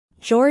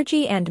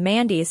Georgie and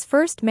Mandy's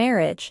First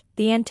Marriage,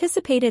 the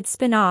anticipated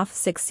spin-off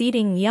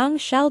succeeding young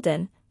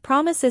Sheldon,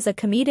 promises a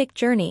comedic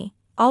journey,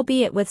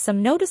 albeit with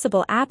some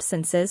noticeable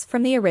absences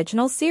from the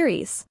original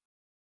series.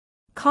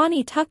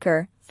 Connie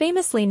Tucker,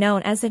 famously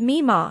known as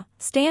Meemaw,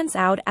 stands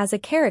out as a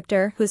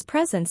character whose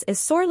presence is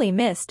sorely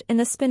missed in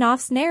the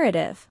spin-off's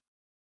narrative.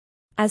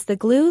 As the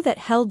glue that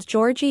held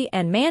Georgie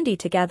and Mandy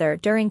together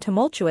during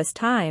tumultuous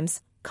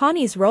times,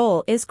 Connie's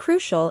role is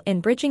crucial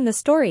in bridging the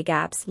story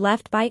gaps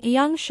left by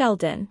young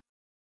Sheldon.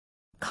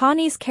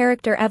 Connie's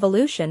character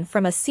evolution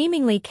from a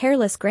seemingly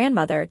careless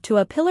grandmother to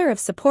a pillar of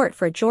support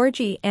for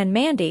Georgie and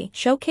Mandy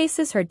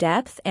showcases her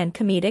depth and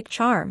comedic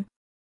charm.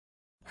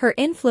 Her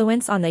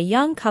influence on the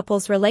young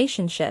couple's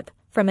relationship,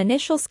 from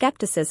initial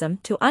skepticism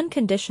to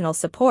unconditional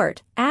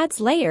support, adds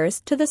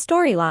layers to the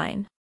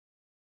storyline.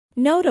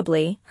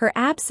 Notably, her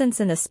absence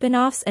in the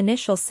spin-off's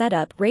initial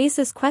setup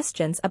raises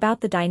questions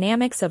about the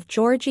dynamics of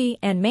Georgie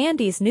and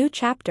Mandy's new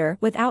chapter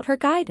without her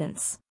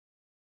guidance.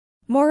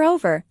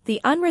 Moreover, the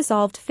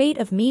unresolved fate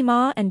of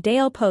Meemaw and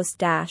Dale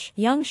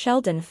post-Young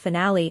Sheldon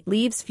finale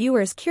leaves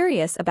viewers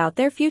curious about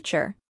their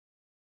future.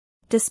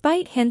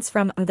 Despite hints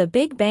from The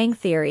Big Bang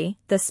Theory,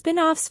 the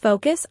spin-off's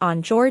focus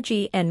on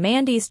Georgie and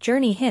Mandy's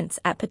journey hints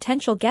at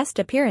potential guest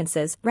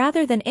appearances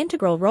rather than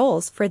integral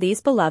roles for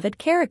these beloved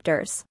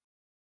characters.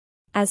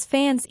 As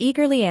fans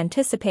eagerly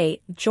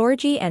anticipate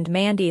Georgie and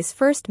Mandy's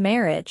First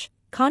Marriage,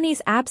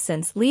 Connie's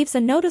absence leaves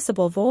a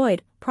noticeable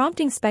void,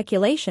 prompting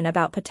speculation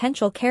about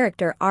potential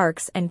character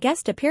arcs and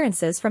guest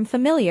appearances from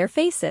familiar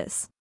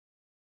faces.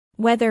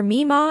 Whether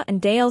Meemaw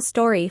and Dale's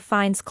story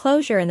finds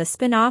closure in the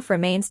spin-off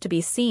remains to be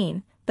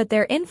seen, but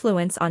their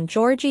influence on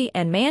Georgie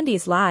and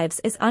Mandy's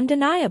lives is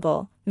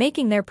undeniable,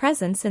 making their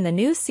presence in the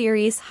new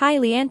series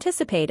highly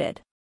anticipated.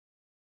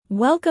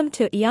 Welcome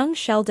to Young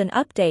Sheldon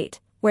Update,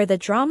 where the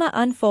drama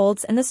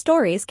unfolds and the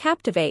stories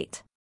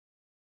captivate.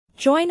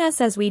 Join us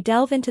as we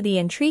delve into the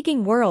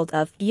intriguing world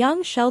of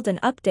Young Sheldon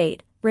Update,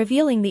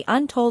 revealing the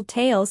untold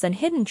tales and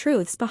hidden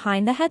truths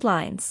behind the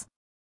headlines.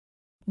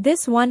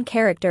 This one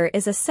character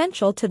is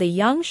essential to the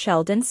Young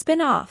Sheldon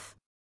spin-off.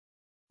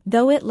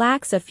 Though it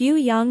lacks a few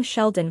Young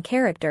Sheldon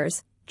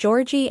characters,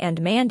 Georgie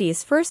and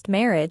Mandy's First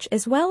Marriage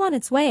is well on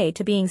its way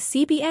to being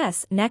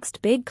CBS'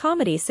 next big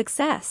comedy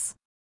success.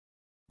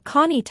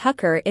 Connie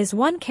Tucker is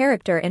one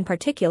character in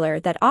particular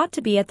that ought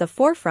to be at the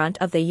forefront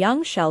of the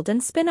Young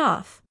Sheldon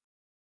spin-off.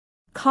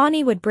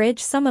 Connie would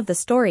bridge some of the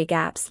story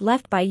gaps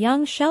left by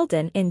young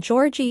Sheldon in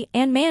Georgie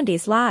and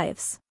Mandy's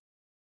lives.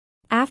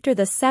 After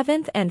the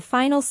 7th and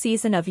final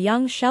season of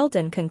Young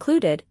Sheldon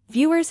concluded,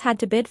 viewers had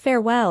to bid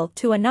farewell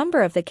to a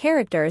number of the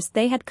characters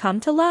they had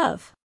come to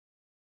love.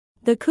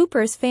 The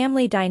Coopers'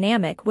 family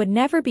dynamic would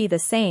never be the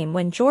same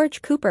when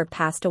George Cooper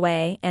passed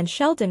away and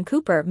Sheldon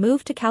Cooper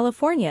moved to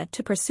California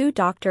to pursue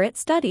doctorate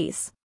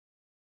studies.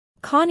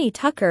 Connie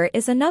Tucker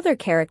is another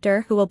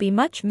character who will be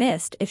much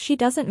missed if she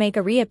doesn't make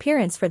a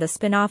reappearance for the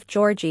spin-off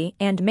Georgie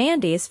and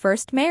Mandy's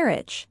First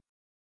Marriage.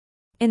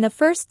 In the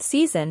first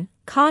season,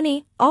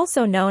 Connie,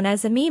 also known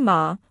as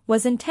Meemaw,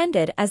 was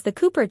intended as the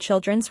Cooper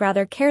children's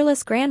rather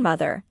careless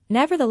grandmother.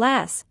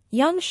 Nevertheless,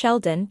 young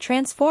Sheldon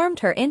transformed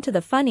her into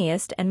the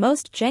funniest and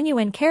most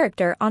genuine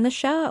character on the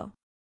show.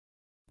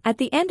 At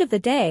the end of the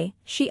day,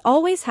 she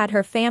always had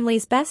her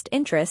family's best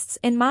interests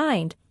in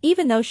mind,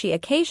 even though she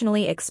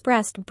occasionally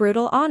expressed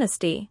brutal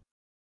honesty.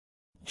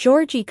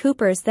 Georgie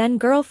Cooper's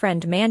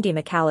then-girlfriend Mandy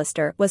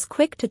McAllister was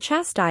quick to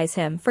chastise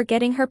him for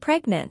getting her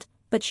pregnant,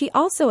 but she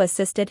also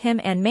assisted him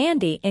and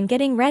Mandy in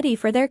getting ready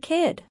for their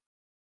kid.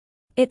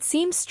 It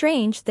seems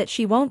strange that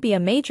she won't be a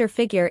major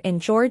figure in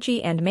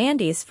Georgie and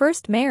Mandy's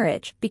First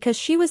Marriage because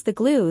she was the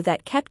glue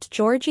that kept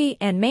Georgie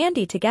and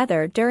Mandy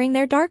together during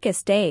their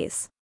darkest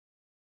days.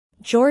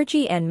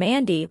 Georgie and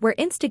Mandy were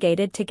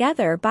instigated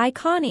together by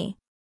Connie.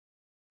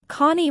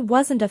 Connie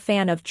wasn't a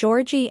fan of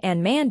Georgie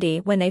and Mandy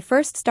when they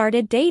first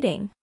started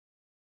dating.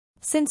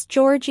 Since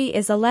Georgie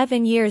is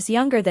 11 years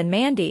younger than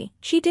Mandy,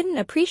 she didn't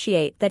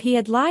appreciate that he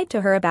had lied to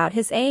her about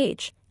his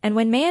age, and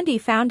when Mandy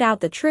found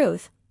out the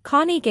truth,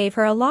 Connie gave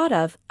her a lot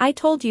of, "I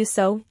told you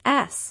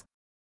so,"s.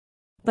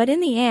 But in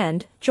the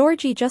end,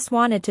 Georgie just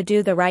wanted to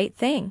do the right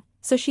thing,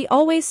 so she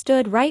always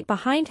stood right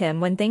behind him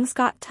when things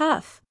got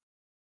tough.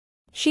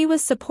 She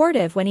was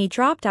supportive when he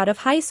dropped out of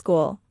high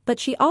school, but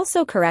she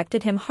also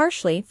corrected him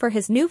harshly for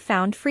his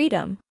newfound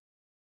freedom.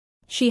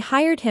 She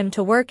hired him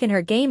to work in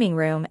her gaming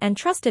room and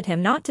trusted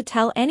him not to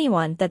tell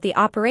anyone that the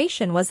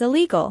operation was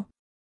illegal.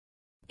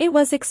 It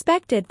was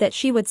expected that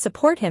she would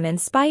support him in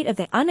spite of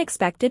the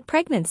unexpected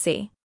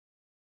pregnancy.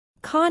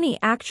 Connie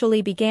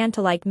actually began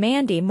to like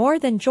Mandy more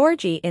than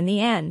Georgie in the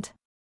end.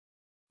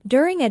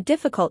 During a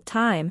difficult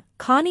time,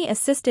 Connie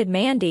assisted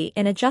Mandy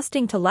in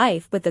adjusting to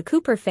life with the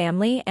Cooper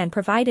family and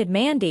provided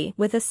Mandy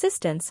with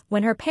assistance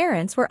when her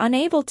parents were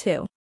unable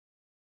to.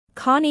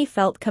 Connie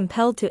felt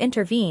compelled to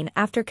intervene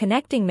after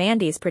connecting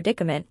Mandy's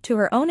predicament to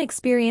her own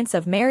experience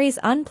of Mary's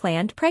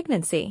unplanned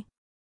pregnancy.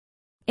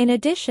 In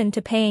addition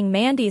to paying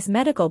Mandy's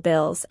medical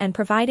bills and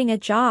providing a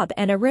job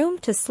and a room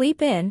to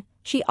sleep in,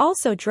 she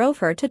also drove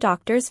her to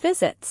doctor's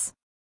visits.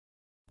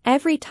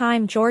 Every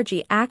time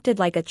Georgie acted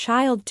like a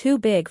child too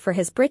big for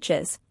his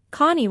britches,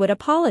 Connie would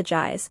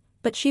apologize,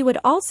 but she would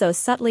also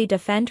subtly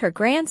defend her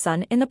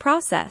grandson in the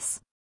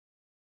process.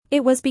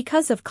 It was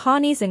because of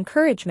Connie's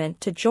encouragement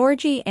to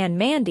Georgie and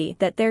Mandy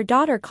that their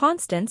daughter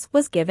Constance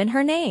was given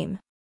her name.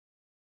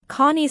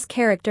 Connie's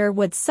character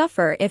would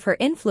suffer if her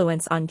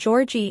influence on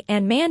Georgie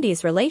and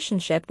Mandy's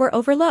relationship were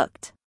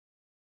overlooked.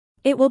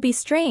 It will be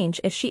strange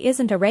if she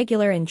isn't a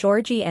regular in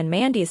Georgie and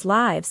Mandy's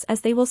lives,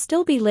 as they will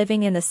still be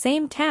living in the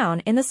same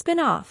town in the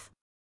spin-off.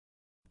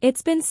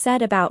 It's been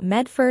said about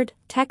Medford,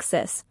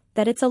 Texas,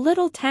 that it's a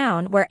little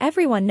town where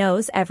everyone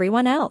knows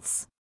everyone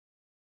else.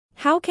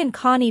 How can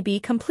Connie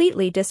be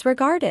completely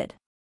disregarded?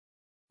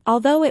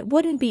 Although it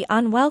wouldn't be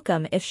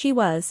unwelcome if she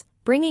was,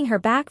 bringing her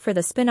back for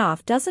the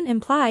spin-off doesn't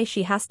imply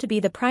she has to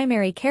be the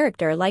primary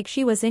character like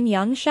she was in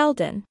Young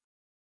Sheldon.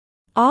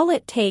 All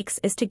it takes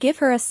is to give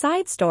her a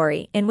side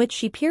story in which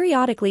she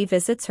periodically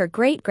visits her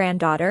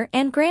great-granddaughter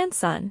and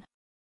grandson.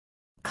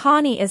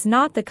 Connie is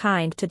not the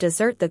kind to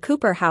desert the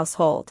Cooper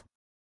household.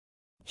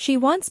 She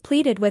once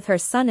pleaded with her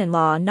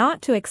son-in-law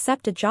not to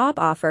accept a job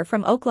offer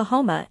from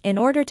Oklahoma in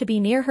order to be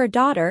near her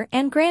daughter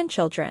and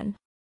grandchildren.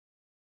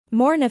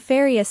 More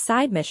nefarious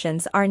side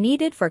missions are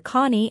needed for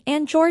Connie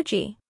and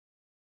Georgie.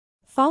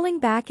 Falling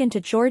back into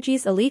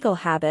Georgie's illegal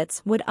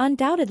habits would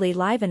undoubtedly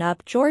liven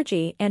up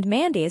Georgie and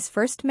Mandy's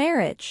first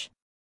marriage.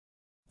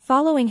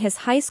 Following his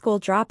high school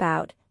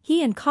dropout,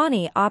 he and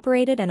Connie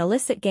operated an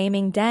illicit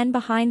gaming den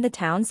behind the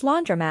town's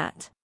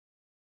laundromat.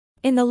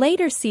 In the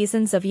later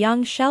seasons of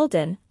Young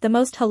Sheldon, the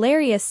most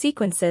hilarious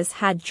sequences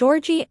had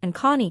Georgie and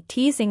Connie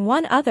teasing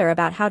one another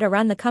about how to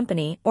run the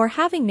company or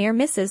having near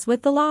misses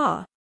with the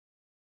law.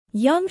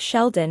 Young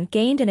Sheldon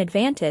gained an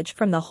advantage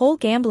from the whole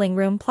gambling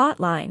room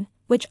plotline,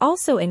 which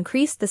also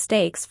increased the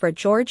stakes for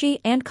Georgie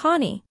and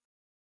Connie.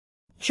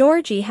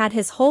 Georgie had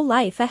his whole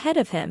life ahead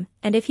of him,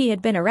 and if he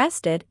had been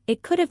arrested,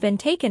 it could have been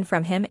taken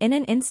from him in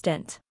an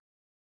instant.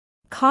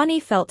 Connie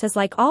felt as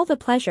like all the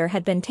pleasure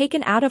had been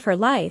taken out of her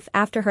life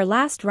after her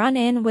last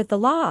run-in with the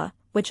law,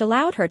 which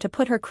allowed her to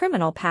put her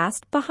criminal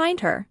past behind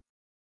her.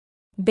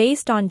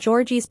 Based on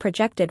Georgie's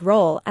projected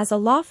role as a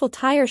lawful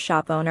tire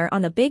shop owner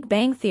on The Big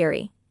Bang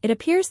Theory, it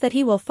appears that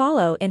he will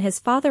follow in his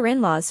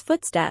father-in-law's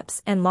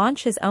footsteps and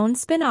launch his own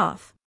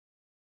spin-off.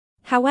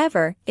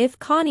 However, if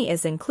Connie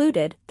is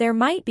included, there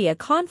might be a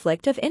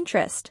conflict of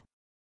interest.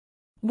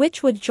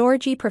 Which would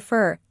Georgie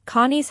prefer,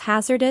 Connie's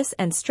hazardous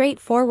and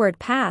straightforward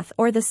path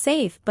or the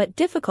safe but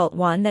difficult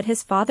one that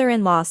his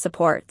father-in-law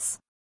supports?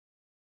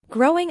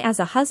 Growing as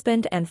a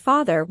husband and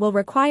father will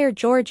require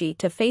Georgie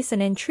to face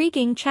an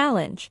intriguing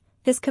challenge,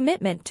 his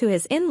commitment to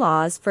his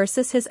in-laws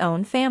versus his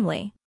own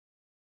family.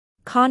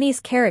 Connie's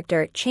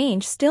character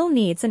change still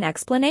needs an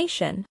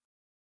explanation.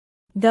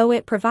 Though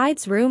it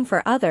provides room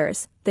for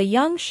others, the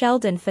Young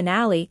Sheldon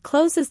finale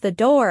closes the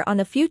door on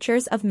the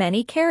futures of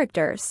many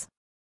characters.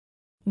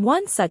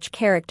 One such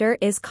character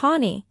is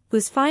Connie,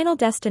 whose final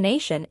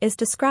destination is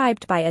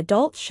described by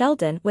adult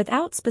Sheldon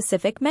without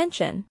specific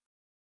mention.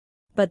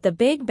 But The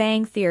Big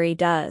Bang Theory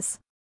does.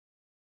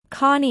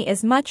 Connie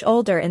is much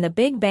older in The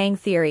Big Bang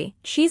Theory,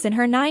 she's in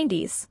her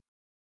 90s.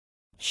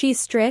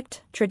 She's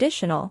strict,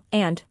 traditional,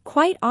 and,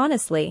 quite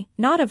honestly,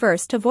 not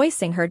averse to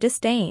voicing her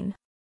disdain.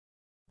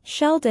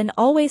 Sheldon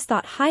always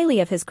thought highly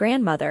of his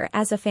grandmother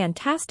as a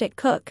fantastic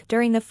cook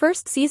during the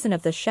first season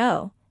of the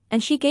show,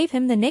 and she gave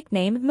him the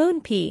nickname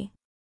Moonpie.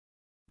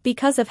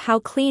 Because of how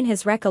clean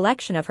his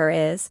recollection of her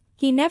is,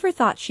 he never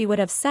thought she would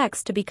have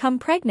sex to become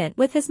pregnant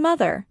with his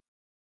mother.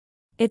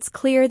 It's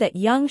clear that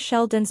Young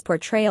Sheldon's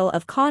portrayal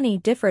of Connie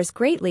differs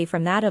greatly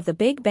from that of The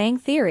Big Bang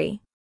Theory.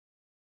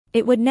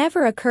 It would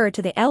never occur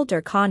to the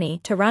elder Connie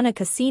to run a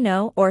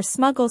casino or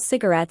smuggle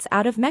cigarettes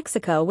out of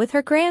Mexico with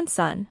her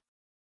grandson.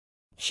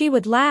 She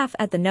would laugh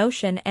at the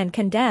notion and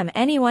condemn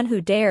anyone who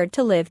dared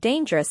to live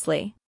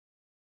dangerously.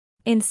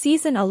 In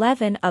Season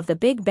 11 of The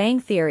Big Bang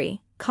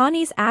Theory,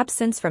 Connie's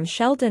absence from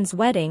Sheldon's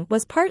wedding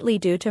was partly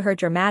due to her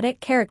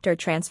dramatic character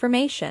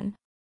transformation.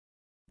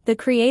 The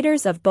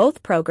creators of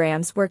both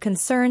programs were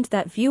concerned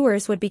that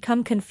viewers would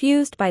become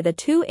confused by the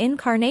two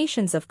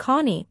incarnations of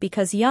Connie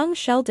because Young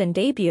Sheldon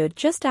debuted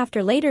just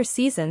after later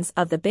seasons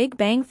of The Big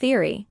Bang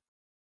Theory.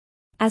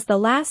 As the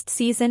last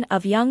season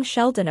of Young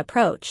Sheldon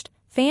approached,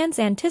 fans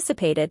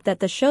anticipated that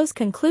the show's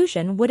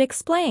conclusion would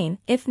explain,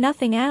 if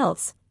nothing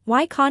else,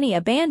 why Connie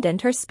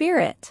abandoned her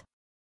spirit.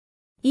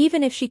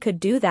 Even if she could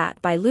do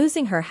that by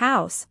losing her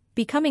house,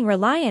 becoming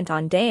reliant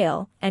on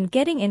Dale, and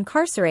getting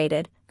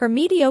incarcerated, her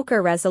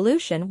mediocre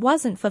resolution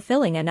wasn't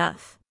fulfilling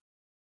enough.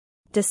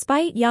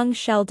 Despite Young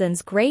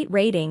Sheldon's great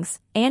ratings,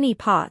 Annie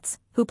Potts,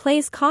 who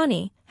plays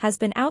Connie, has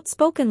been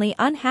outspokenly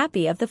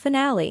unhappy of the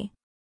finale.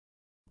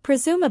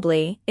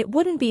 Presumably, it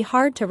wouldn't be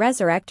hard to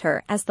resurrect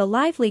her as the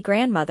lively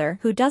grandmother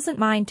who doesn't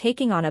mind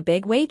taking on a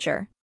big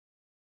wager.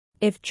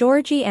 If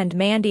Georgie and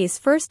Mandy's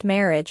first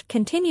marriage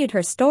continued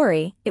her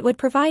story, it would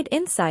provide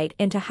insight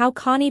into how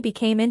Connie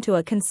became into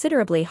a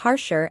considerably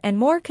harsher and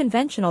more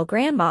conventional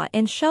grandma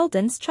in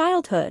Sheldon's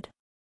childhood.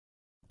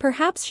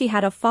 Perhaps she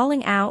had a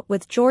falling out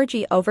with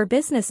Georgie over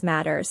business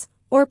matters,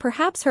 or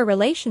perhaps her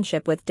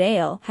relationship with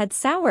Dale had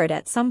soured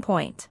at some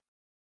point.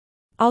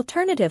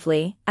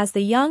 Alternatively, as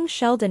the young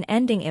Sheldon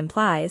ending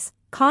implies,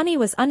 Connie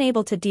was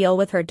unable to deal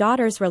with her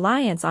daughter's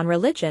reliance on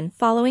religion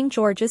following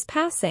George's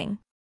passing.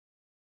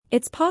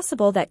 It's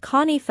possible that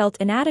Connie felt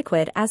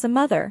inadequate as a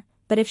mother,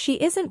 but if she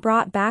isn't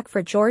brought back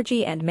for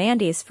Georgie and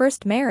Mandy's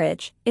first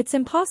marriage, it's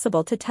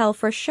impossible to tell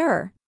for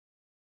sure.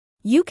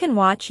 You can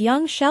watch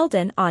Young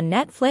Sheldon on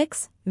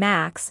Netflix,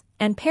 Max,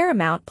 and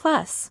Paramount+.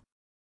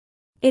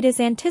 It is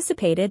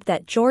anticipated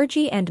that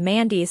Georgie and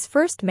Mandy's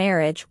first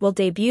marriage will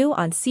debut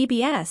on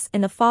CBS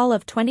in the fall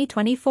of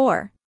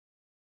 2024.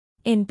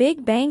 In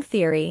Big Bang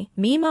Theory,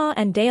 Meemaw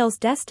and Dale's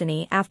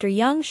destiny after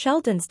young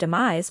Sheldon's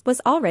demise was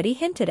already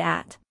hinted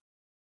at.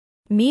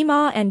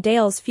 Meemaw and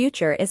Dale's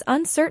future is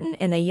uncertain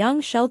in the Young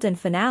Sheldon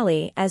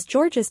finale as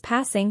George's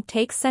passing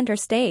takes center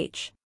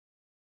stage.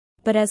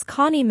 But as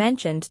Connie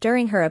mentioned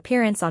during her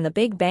appearance on The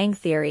Big Bang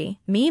Theory,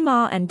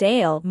 Meemaw and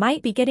Dale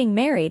might be getting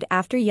married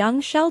after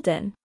young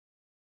Sheldon.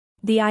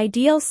 The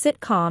ideal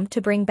sitcom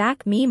to bring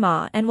back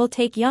Meemaw and will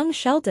take young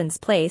Sheldon's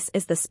place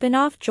is the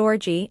spin-off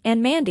Georgie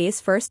and Mandy's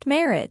First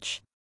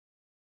Marriage.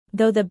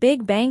 Though The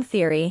Big Bang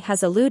Theory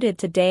has alluded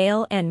to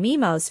Dale and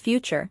Meemaw's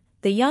future,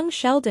 the young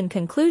Sheldon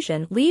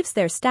conclusion leaves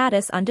their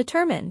status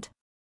undetermined.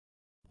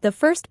 The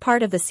first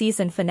part of the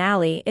season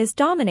finale is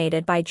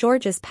dominated by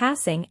George's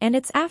passing and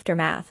its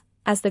aftermath,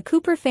 as the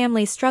Cooper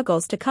family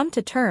struggles to come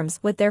to terms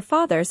with their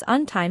father's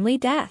untimely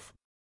death.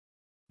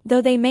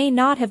 Though they may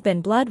not have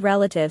been blood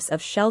relatives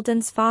of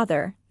Sheldon's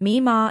father,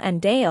 Meemaw and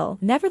Dale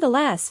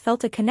nevertheless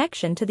felt a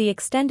connection to the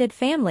extended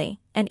family,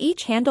 and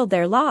each handled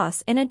their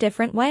loss in a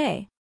different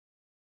way.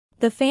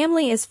 The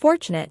family is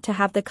fortunate to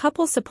have the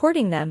couple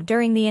supporting them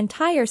during the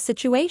entire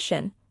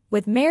situation,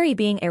 with Mary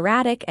being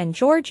erratic and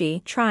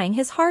Georgie trying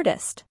his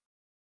hardest.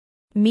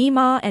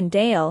 Meemaw and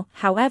Dale,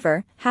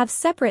 however, have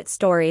separate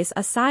stories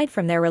aside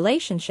from their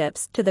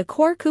relationships to the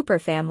core Cooper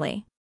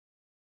family.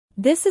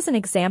 This is an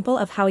example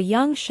of how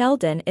young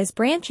Sheldon is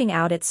branching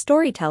out its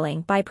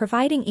storytelling by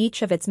providing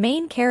each of its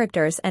main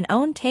characters an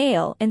own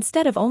tale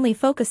instead of only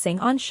focusing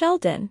on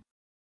Sheldon.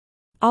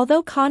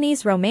 Although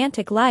Connie's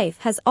romantic life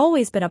has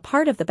always been a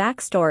part of the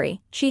backstory,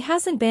 she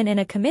hasn't been in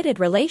a committed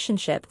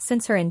relationship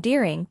since her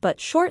endearing but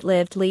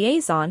short-lived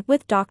liaison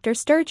with Dr.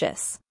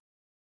 Sturgis.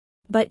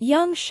 But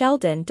young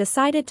Sheldon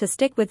decided to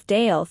stick with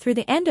Dale through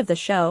the end of the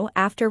show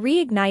after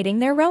reigniting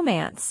their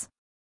romance.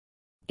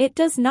 It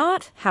does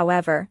not,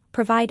 however,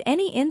 provide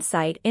any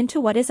insight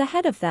into what is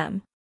ahead of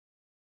them.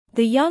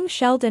 The Young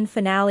Sheldon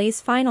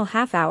finale's final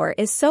half-hour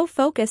is so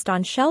focused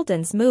on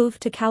Sheldon's move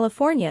to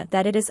California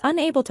that it is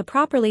unable to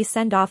properly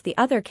send off the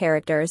other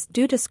characters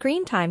due to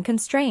screen time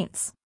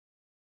constraints.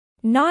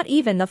 Not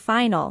even the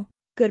final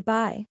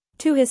goodbye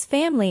to his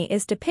family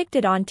is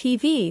depicted on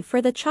TV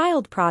for the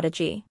child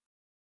prodigy.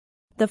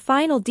 The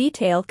final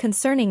detail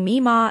concerning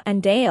Meemaw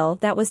and Dale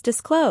that was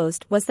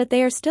disclosed was that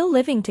they are still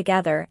living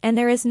together and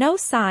there is no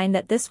sign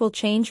that this will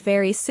change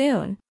very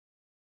soon.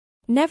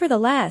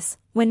 Nevertheless,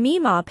 when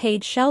Meemaw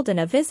paid Sheldon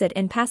a visit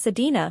in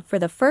Pasadena for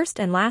the first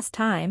and last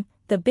time,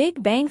 The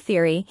Big Bang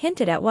Theory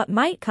hinted at what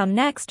might come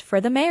next for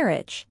the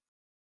marriage.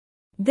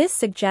 This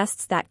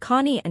suggests that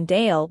Connie and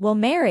Dale will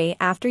marry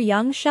after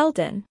young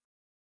Sheldon.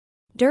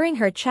 During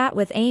her chat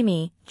with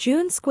Amy,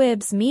 June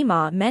Squibb's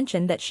Meemaw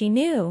mentioned that she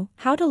knew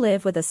how to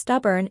live with a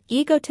stubborn,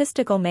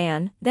 egotistical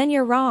man. Then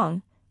you're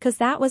wrong, 'cause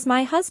that was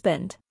my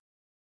husband.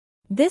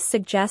 This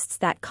suggests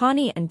that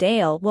Connie and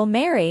Dale will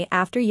marry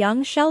after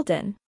young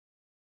Sheldon.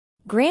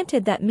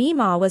 Granted that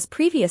Meemaw was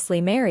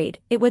previously married,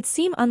 it would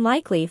seem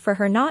unlikely for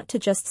her not to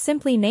just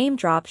simply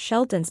name-drop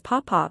Sheldon's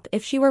pop-pop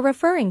if she were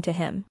referring to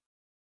him.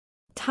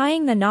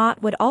 Tying the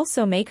knot would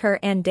also make her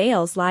and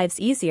Dale's lives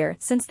easier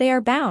since they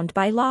are bound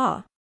by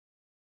law.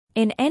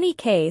 In any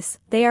case,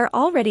 they are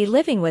already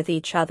living with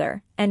each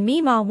other, and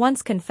Meemaw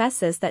once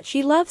confesses that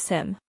she loves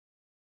him.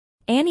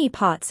 Annie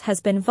Potts has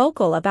been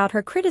vocal about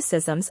her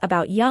criticisms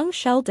about young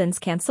Sheldon's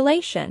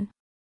cancellation.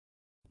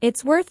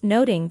 It's worth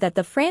noting that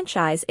the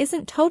franchise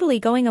isn't totally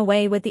going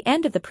away with the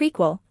end of the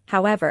prequel,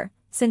 however,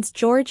 since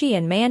Georgie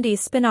and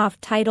Mandy's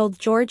spin-off titled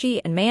Georgie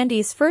and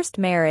Mandy's First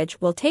Marriage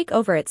will take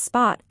over its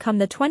spot come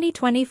the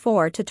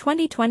 2024 to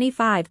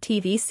 2025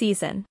 TV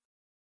season.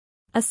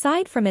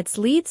 Aside from its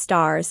lead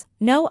stars,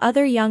 no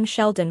other young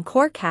Sheldon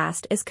core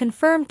cast is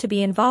confirmed to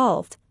be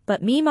involved,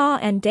 but Meemaw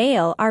and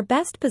Dale are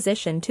best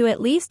positioned to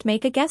at least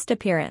make a guest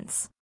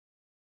appearance.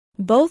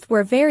 Both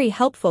were very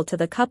helpful to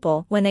the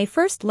couple when they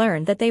first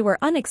learned that they were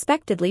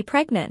unexpectedly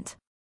pregnant.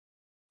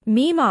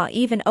 Meemaw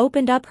even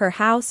opened up her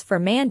house for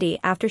Mandy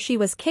after she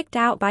was kicked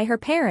out by her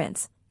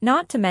parents,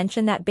 not to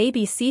mention that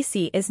baby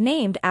Cece is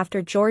named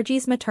after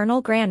Georgie's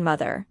maternal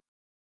grandmother.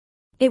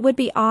 It would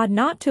be odd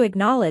not to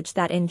acknowledge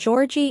that in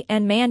Georgie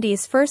and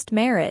Mandy's First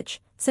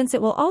Marriage, since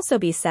it will also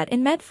be set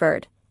in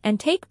Medford, and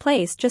take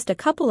place just a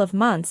couple of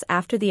months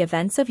after the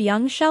events of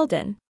young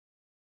Sheldon.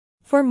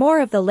 For more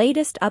of the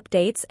latest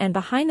updates and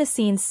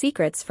behind-the-scenes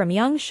secrets from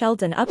Young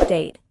Sheldon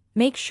Update,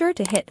 make sure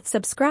to hit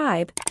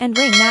subscribe and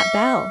ring that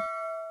bell.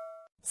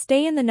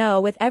 Stay in the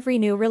know with every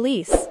new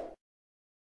release.